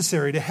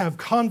necessary to have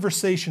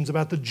conversations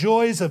about the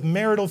joys of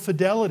marital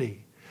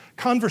fidelity,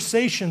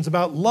 conversations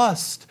about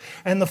lust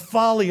and the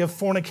folly of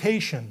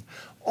fornication.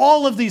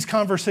 All of these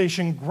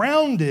conversations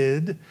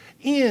grounded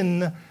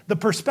in the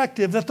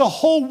perspective that the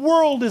whole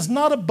world is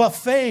not a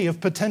buffet of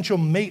potential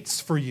mates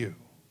for you.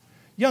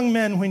 Young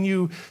men, when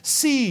you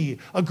see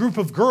a group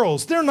of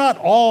girls, they're not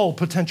all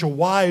potential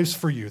wives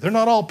for you. They're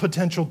not all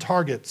potential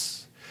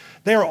targets.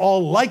 They are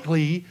all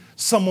likely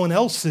someone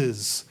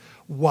else's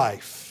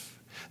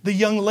wife. The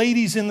young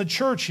ladies in the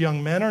church,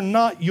 young men, are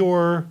not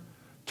your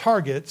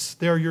targets.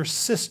 They're your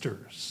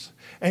sisters.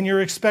 And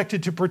you're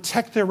expected to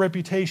protect their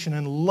reputation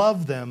and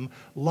love them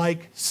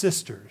like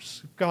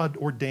sisters. God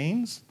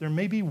ordains there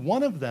may be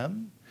one of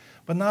them,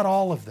 but not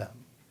all of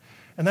them.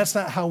 And that's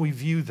not how we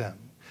view them.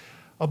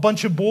 A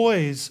bunch of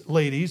boys,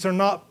 ladies, are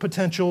not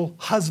potential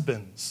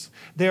husbands.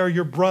 They are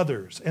your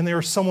brothers, and they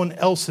are someone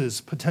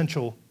else's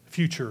potential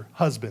future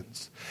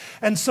husbands.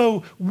 And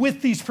so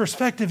with these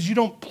perspectives, you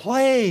don't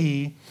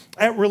play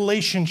at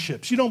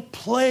relationships. You don't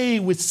play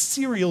with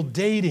serial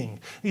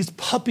dating, these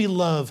puppy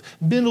love,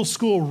 middle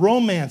school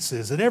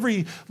romances that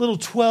every little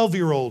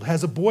 12-year-old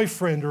has a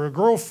boyfriend or a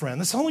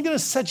girlfriend. That's only going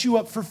to set you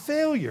up for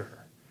failure.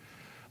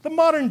 The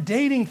modern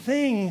dating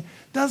thing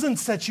doesn't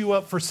set you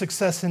up for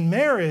success in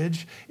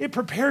marriage. It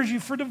prepares you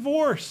for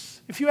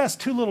divorce. If you ask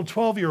two little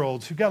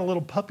 12-year-olds who've got a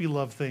little puppy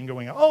love thing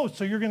going on, oh,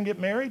 so you're going to get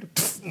married?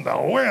 Pfft,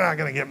 no, we're not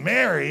going to get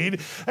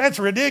married. That's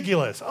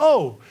ridiculous.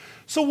 Oh,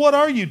 so what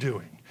are you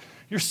doing?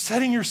 You're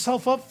setting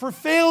yourself up for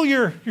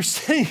failure. You're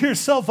setting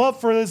yourself up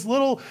for this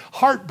little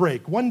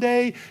heartbreak. One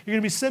day, you're going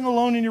to be sitting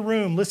alone in your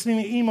room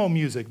listening to emo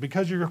music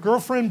because your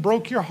girlfriend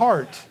broke your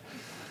heart.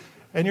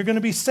 And you're going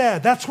to be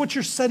sad. That's what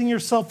you're setting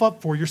yourself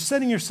up for. You're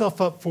setting yourself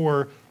up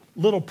for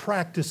little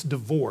practice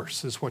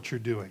divorce is what you're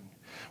doing.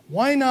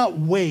 Why not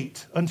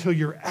wait until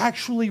you're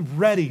actually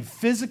ready,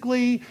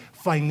 physically,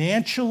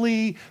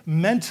 financially,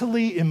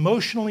 mentally,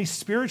 emotionally,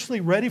 spiritually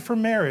ready for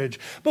marriage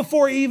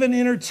before even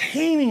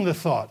entertaining the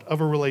thought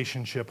of a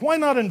relationship? Why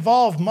not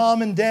involve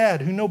mom and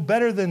dad who know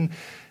better than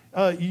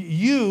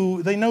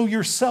you? They know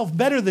yourself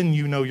better than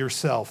you know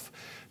yourself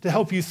to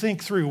help you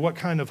think through what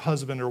kind of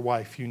husband or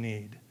wife you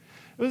need.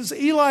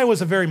 Eli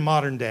was a very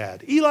modern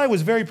dad. Eli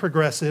was very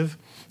progressive,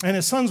 and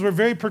his sons were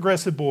very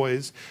progressive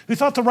boys who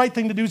thought the right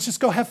thing to do is just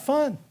go have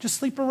fun. Just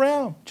sleep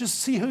around. Just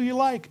see who you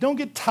like. Don't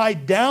get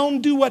tied down.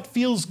 Do what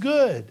feels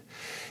good.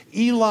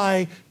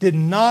 Eli did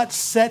not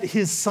set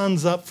his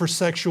sons up for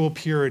sexual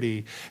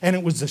purity, and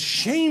it was a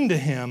shame to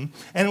him,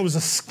 and it was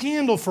a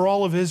scandal for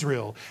all of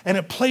Israel, and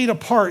it played a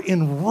part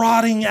in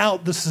rotting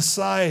out the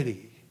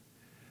society.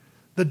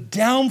 The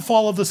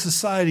downfall of the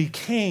society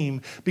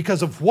came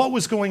because of what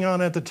was going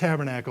on at the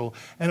tabernacle,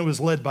 and it was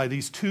led by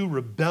these two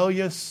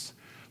rebellious,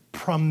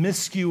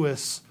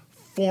 promiscuous,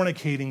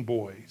 fornicating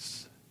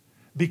boys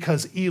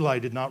because Eli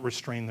did not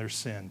restrain their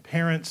sin.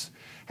 Parents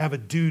have a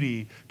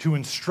duty to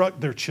instruct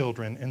their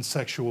children in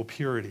sexual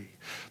purity.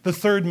 The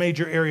third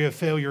major area of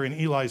failure in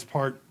Eli's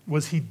part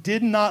was he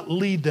did not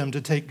lead them to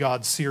take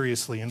God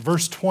seriously. In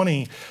verse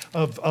 20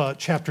 of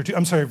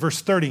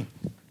verse 30,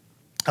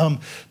 the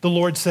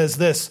Lord says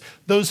this,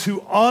 "Those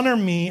who honor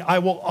me, I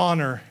will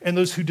honor, and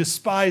those who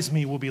despise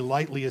me will be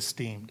lightly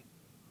esteemed."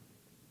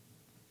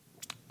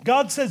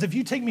 God says, if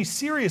you take me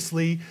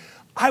seriously,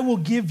 I will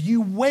give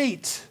you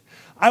weight.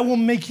 I will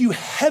make you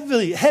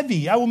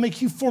heavy. I will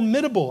make you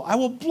formidable. I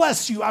will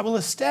bless you. I will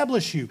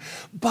establish you.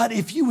 But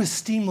if you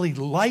esteem me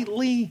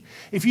lightly,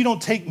 if you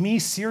don't take me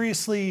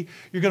seriously,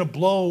 you're going to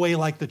blow away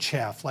like the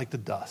chaff, like the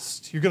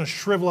dust. You're going to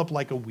shrivel up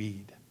like a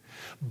weed.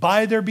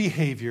 By their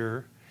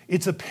behavior,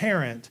 it's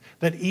apparent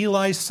that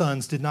Eli's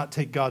sons did not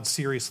take God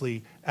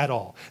seriously at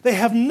all. They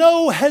have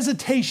no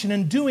hesitation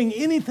in doing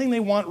anything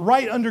they want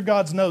right under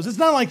God's nose. It's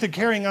not like they're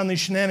carrying on these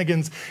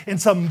shenanigans in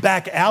some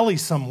back alley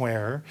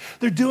somewhere.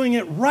 They're doing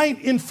it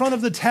right in front of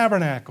the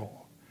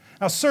tabernacle.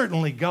 Now,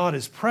 certainly God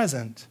is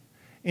present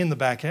in the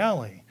back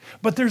alley,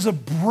 but there's a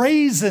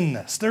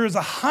brazenness, there is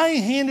a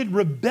high-handed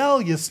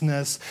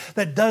rebelliousness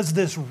that does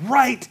this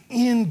right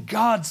in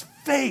God's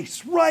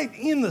face, right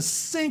in the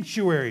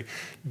sanctuary,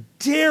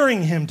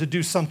 daring him to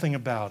do something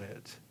about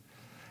it.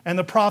 And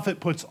the prophet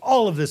puts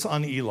all of this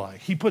on Eli.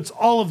 He puts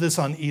all of this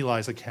on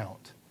Eli's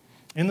account.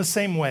 In the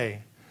same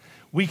way,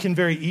 we can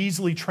very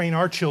easily train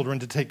our children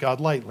to take God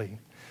lightly.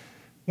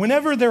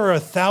 Whenever there are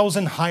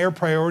 1,000 higher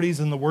priorities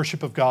in the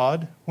worship of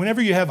God,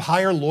 whenever you have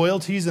higher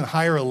loyalties and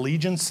higher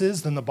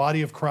allegiances than the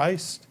body of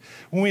Christ,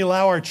 when we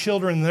allow our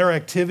children and their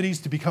activities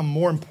to become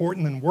more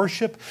important than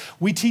worship,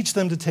 we teach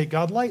them to take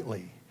God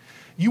lightly.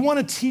 You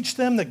want to teach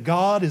them that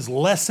God is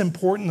less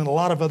important than a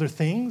lot of other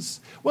things?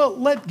 Well,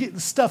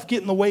 let stuff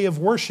get in the way of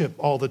worship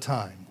all the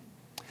time.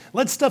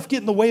 Let stuff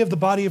get in the way of the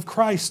body of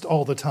Christ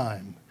all the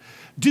time.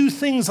 Do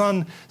things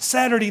on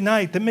Saturday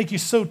night that make you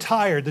so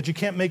tired that you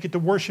can't make it to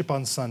worship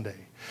on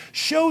Sunday.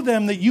 Show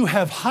them that you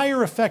have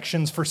higher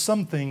affections for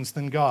some things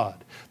than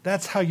God.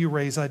 That's how you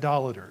raise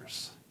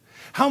idolaters.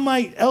 How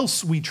might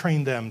else we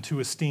train them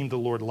to esteem the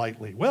Lord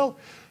lightly? Well,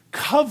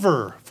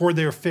 cover for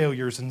their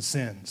failures and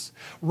sins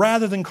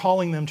rather than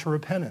calling them to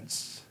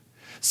repentance.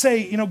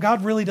 Say,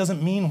 God really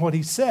doesn't mean what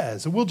he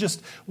says. We'll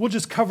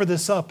just cover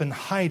this up and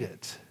hide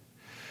it.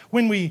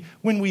 When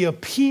we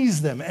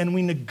appease them and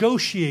we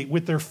negotiate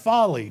with their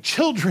folly,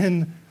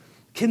 children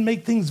can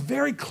make things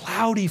very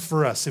cloudy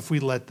for us if we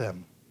let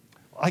them.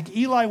 Like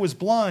Eli was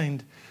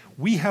blind,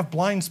 we have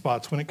blind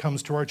spots when it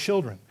comes to our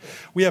children.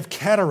 We have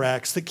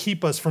cataracts that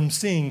keep us from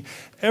seeing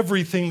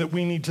everything that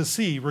we need to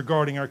see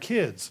regarding our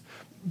kids.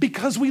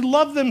 Because we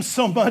love them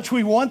so much,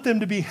 we want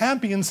them to be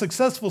happy and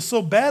successful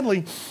so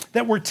badly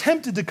that we're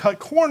tempted to cut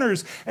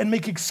corners and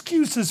make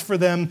excuses for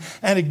them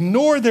and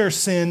ignore their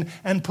sin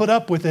and put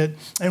up with it.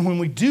 And when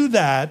we do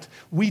that,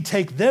 we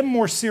take them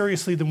more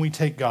seriously than we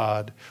take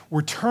God.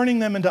 We're turning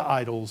them into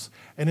idols,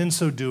 and in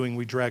so doing,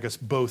 we drag us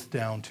both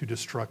down to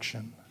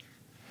destruction.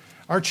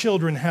 Our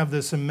children have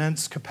this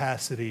immense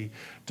capacity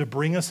to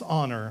bring us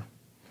honor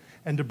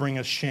and to bring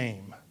us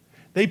shame.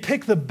 They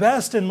pick the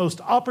best and most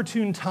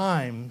opportune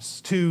times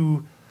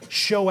to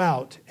show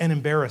out and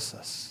embarrass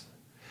us.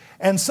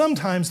 And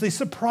sometimes they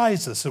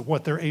surprise us at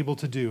what they're able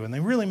to do, and they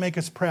really make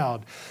us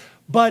proud.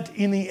 But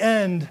in the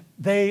end,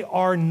 they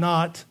are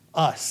not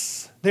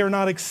us. They are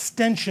not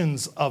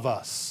extensions of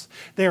us.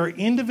 They are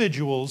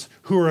individuals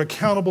who are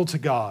accountable to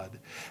God.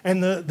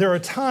 And there are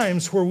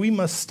times where we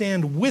must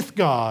stand with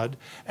God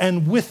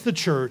and with the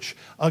church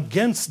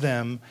against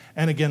them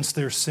and against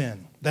their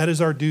sin. That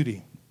is our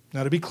duty.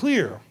 Now, to be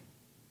clear,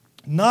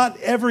 not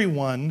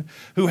everyone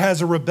who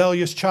has a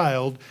rebellious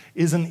child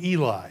is an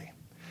Eli.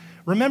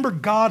 Remember,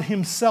 God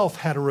himself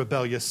had a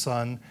rebellious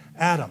son,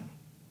 Adam.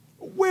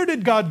 Where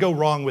did God go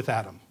wrong with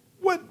Adam?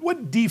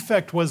 What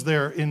defect was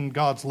there in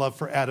God's love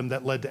for Adam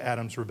that led to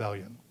Adam's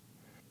rebellion?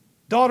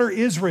 Daughter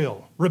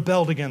Israel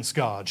rebelled against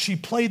God. She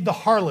played the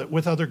harlot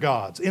with other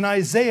gods. In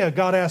Isaiah,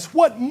 God asked,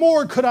 "What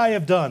more could I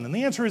have done?" And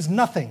the answer is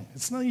nothing.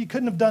 You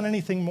couldn't have done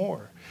anything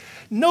more.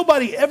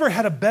 Nobody ever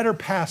had a better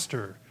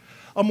pastor,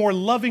 a more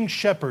loving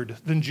shepherd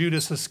than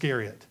Judas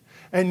Iscariot.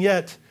 And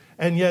yet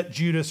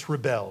Judas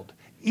rebelled.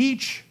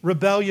 Each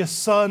rebellious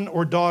son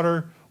or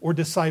daughter or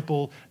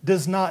disciple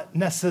does not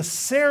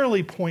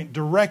necessarily point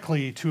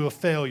directly to a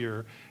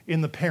failure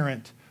in the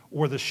parent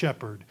or the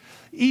shepherd.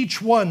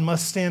 Each one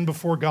must stand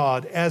before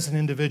God as an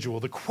individual.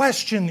 The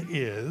question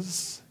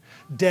is,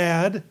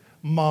 Dad,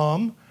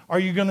 Mom, are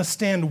you going to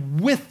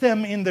stand with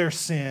them in their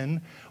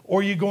sin, or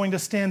are you going to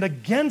stand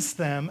against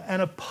them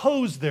and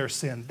oppose their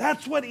sin?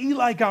 That's what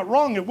Eli got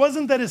wrong. It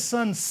wasn't that his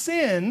son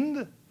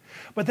sinned.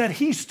 but that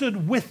he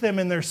stood with them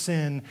in their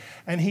sin,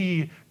 and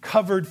he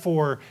covered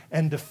for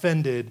and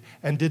defended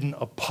and didn't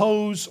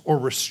oppose or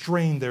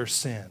restrain their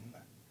sin.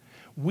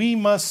 We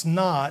must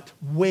not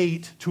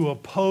wait to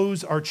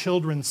oppose our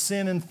children's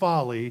sin and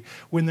folly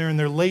when they're in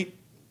their late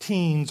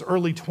teens,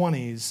 early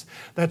 20s.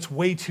 That's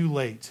way too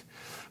late.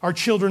 Our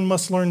children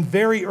must learn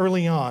very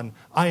early on,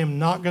 I am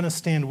not going to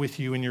stand with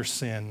you in your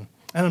sin,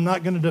 and I'm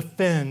not going to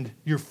defend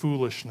your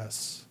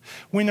foolishness.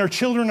 When our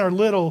children are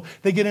little,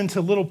 they get into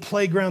little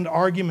playground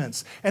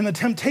arguments, and the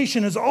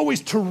temptation is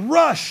always to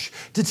rush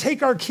to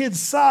take our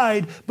kids'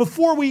 side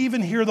before we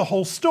even hear the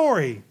whole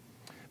story.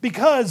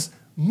 Because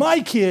my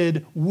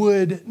kid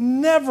would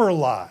never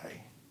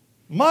lie.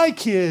 My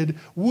kid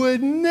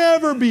would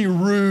never be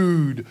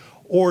rude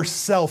or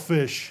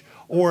selfish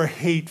or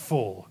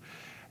hateful.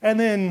 And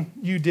then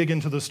you dig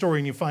into the story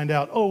and you find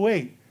out, oh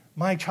wait,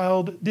 my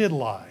child did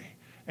lie.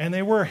 And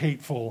they were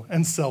hateful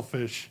and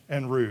selfish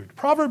and rude.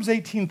 Proverbs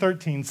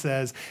 18:13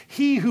 says,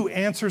 he who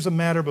answers a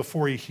matter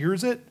before he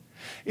hears it,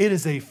 it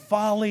is a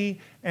folly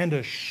and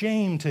a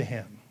shame to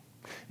him.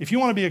 If you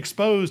want to be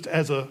exposed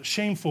as a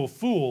shameful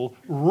fool,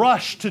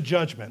 rush to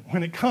judgment.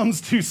 When it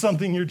comes to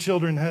something your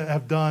children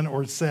have done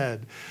or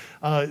said,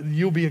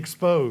 you'll be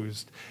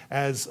exposed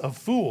as a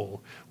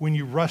fool when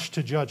you rush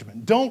to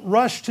judgment. Don't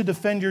rush to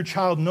defend your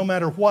child no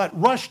matter what.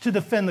 Rush to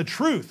defend the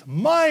truth.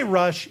 My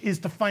rush is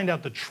to find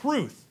out the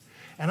truth.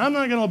 And I'm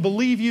not going to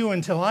believe you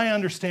until I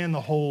understand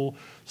the whole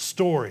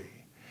story.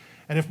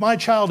 And if my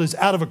child is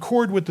out of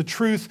accord with the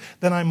truth,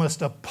 then I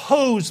must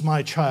oppose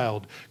my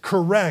child,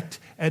 correct,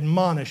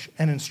 admonish,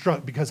 and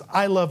instruct, because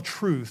I love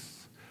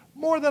truth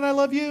more than I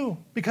love you,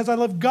 because I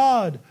love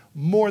God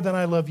more than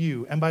I love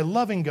you. And by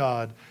loving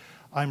God,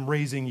 I'm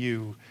raising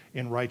you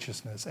in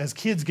righteousness. As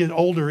kids get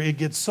older, it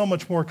gets so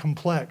much more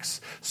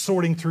complex,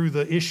 sorting through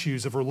the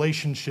issues of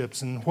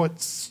relationships and what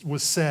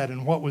was said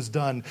and what was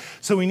done.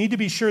 So we need to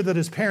be sure that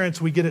as parents,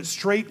 we get it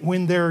straight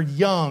when they're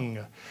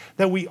young,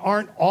 that we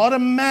aren't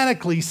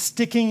automatically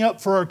sticking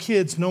up for our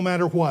kids no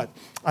matter what.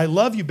 I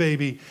love you,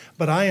 baby,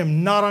 but I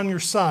am not on your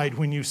side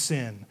when you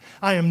sin.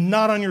 I am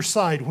not on your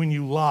side when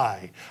you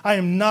lie. I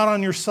am not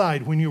on your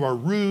side when you are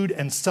rude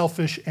and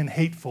selfish and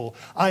hateful.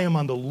 I am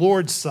on the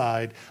Lord's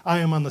side. I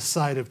am on the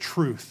side of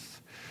truth.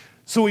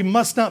 So we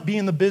must not be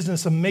in the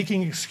business of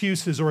making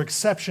excuses or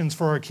exceptions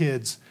for our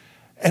kids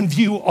and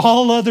view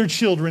all other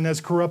children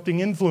as corrupting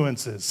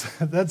influences.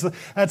 That's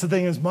the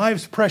thing, is my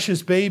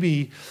precious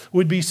baby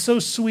would be so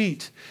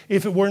sweet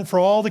if it weren't for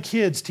all the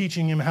kids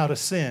teaching him how to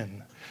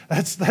sin.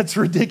 That's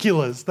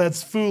ridiculous.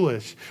 That's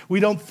foolish. We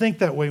don't think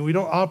that way. We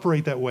don't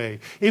operate that way.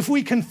 If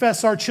we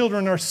confess our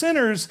children are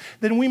sinners,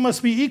 then we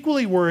must be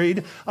equally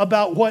worried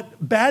about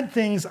what bad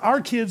things our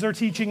kids are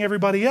teaching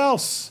everybody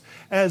else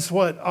as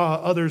what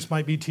others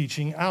might be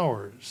teaching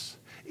ours.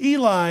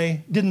 Eli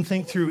didn't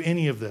think through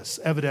any of this,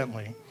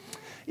 evidently.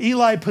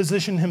 Eli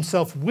positioned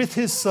himself with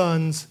his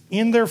sons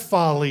in their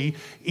folly,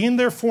 in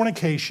their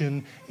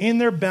fornication, in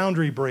their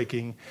boundary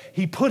breaking.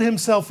 He put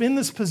himself in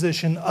this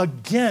position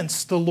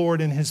against the Lord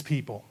and his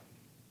people.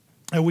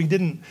 And we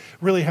didn't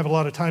really have a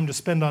lot of time to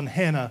spend on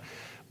Hannah,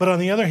 but on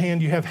the other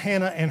hand, you have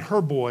Hannah and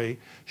her boy.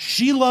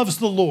 She loves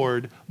the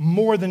Lord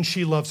more than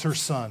she loves her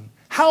son.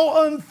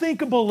 How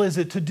unthinkable is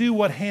it to do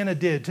what Hannah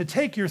did, to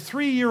take your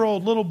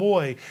 3-year-old little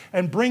boy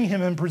and bring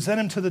him and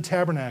present him to the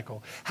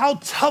tabernacle? How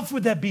tough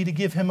would that be to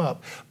give him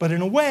up? But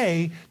in a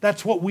way,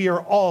 that's what we are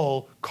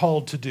all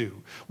called to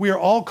do. We are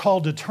all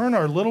called to turn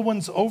our little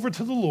ones over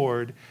to the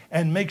Lord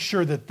and make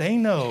sure that they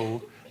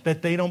know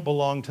that they don't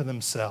belong to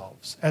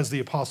themselves. As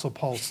the Apostle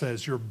Paul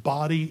says, your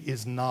body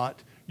is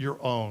not your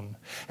own.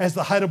 As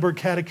the Heidelberg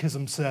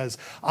Catechism says,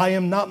 I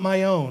am not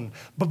my own,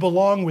 but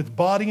belong with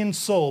body and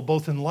soul,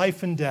 both in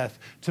life and death,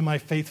 to my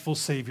faithful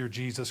Savior,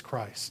 Jesus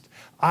Christ.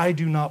 I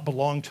do not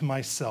belong to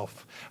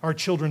myself. Our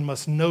children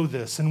must know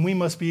this, and we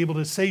must be able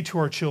to say to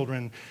our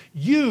children,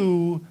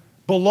 you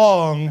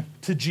belong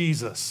to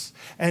Jesus.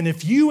 And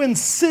if you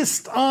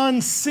insist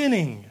on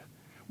sinning,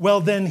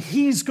 well, then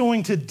he's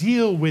going to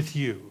deal with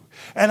you.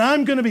 And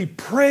I'm going to be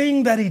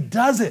praying that he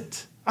does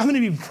it. I'm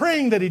going to be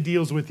praying that he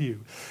deals with you.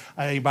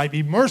 He might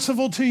be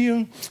merciful to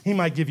you. He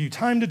might give you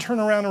time to turn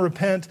around and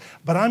repent.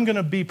 But I'm going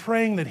to be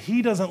praying that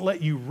he doesn't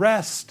let you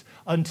rest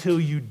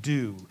until you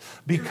do,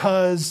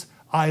 because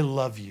I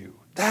love you.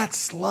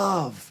 That's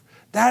love.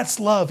 That's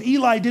love.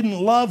 Eli didn't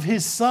love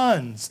his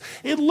sons.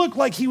 It looked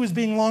like he was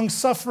being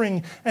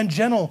long-suffering and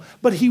gentle,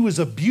 but he was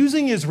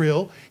abusing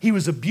Israel. He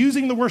was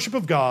abusing the worship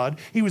of God.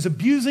 He was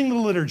abusing the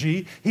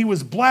liturgy. He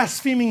was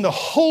blaspheming the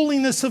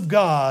holiness of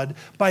God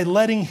by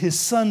letting his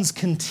sons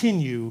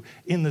continue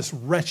in this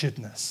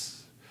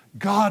wretchedness.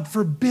 God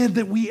forbid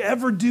that we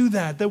ever do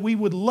that we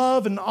would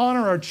love and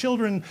honor our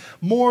children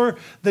more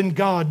than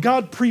God.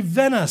 God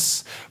prevent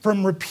us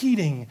from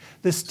repeating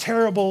this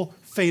terrible,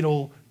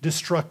 fatal,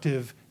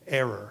 destructive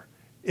error.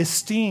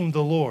 Esteem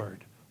the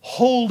Lord.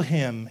 Hold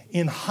him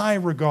in high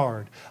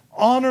regard.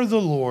 Honor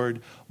the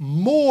Lord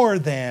more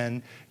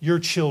than your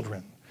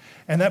children.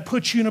 And that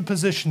puts you in a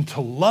position to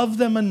love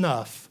them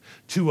enough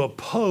to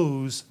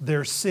oppose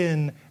their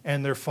sin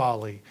and their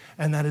folly.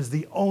 And that is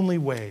the only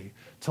way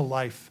to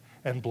life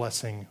and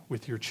blessing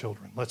with your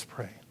children. Let's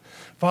pray.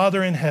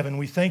 Father in heaven,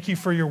 we thank you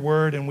for your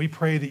word, and we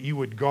pray that you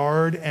would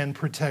guard and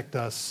protect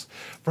us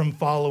from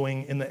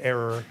following in the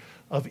error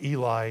of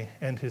Eli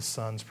and his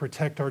sons.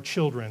 Protect our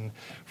children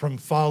from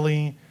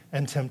folly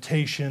and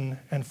temptation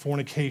and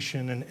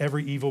fornication and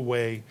every evil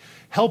way.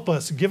 Help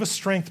us, give us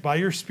strength by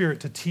your Spirit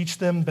to teach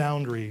them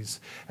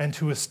boundaries and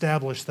to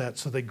establish that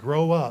so they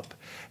grow up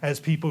as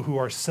people who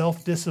are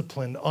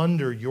self-disciplined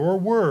under your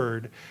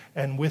word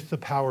and with the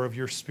power of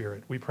your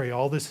Spirit. We pray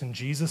all this in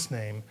Jesus'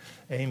 name.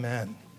 Amen.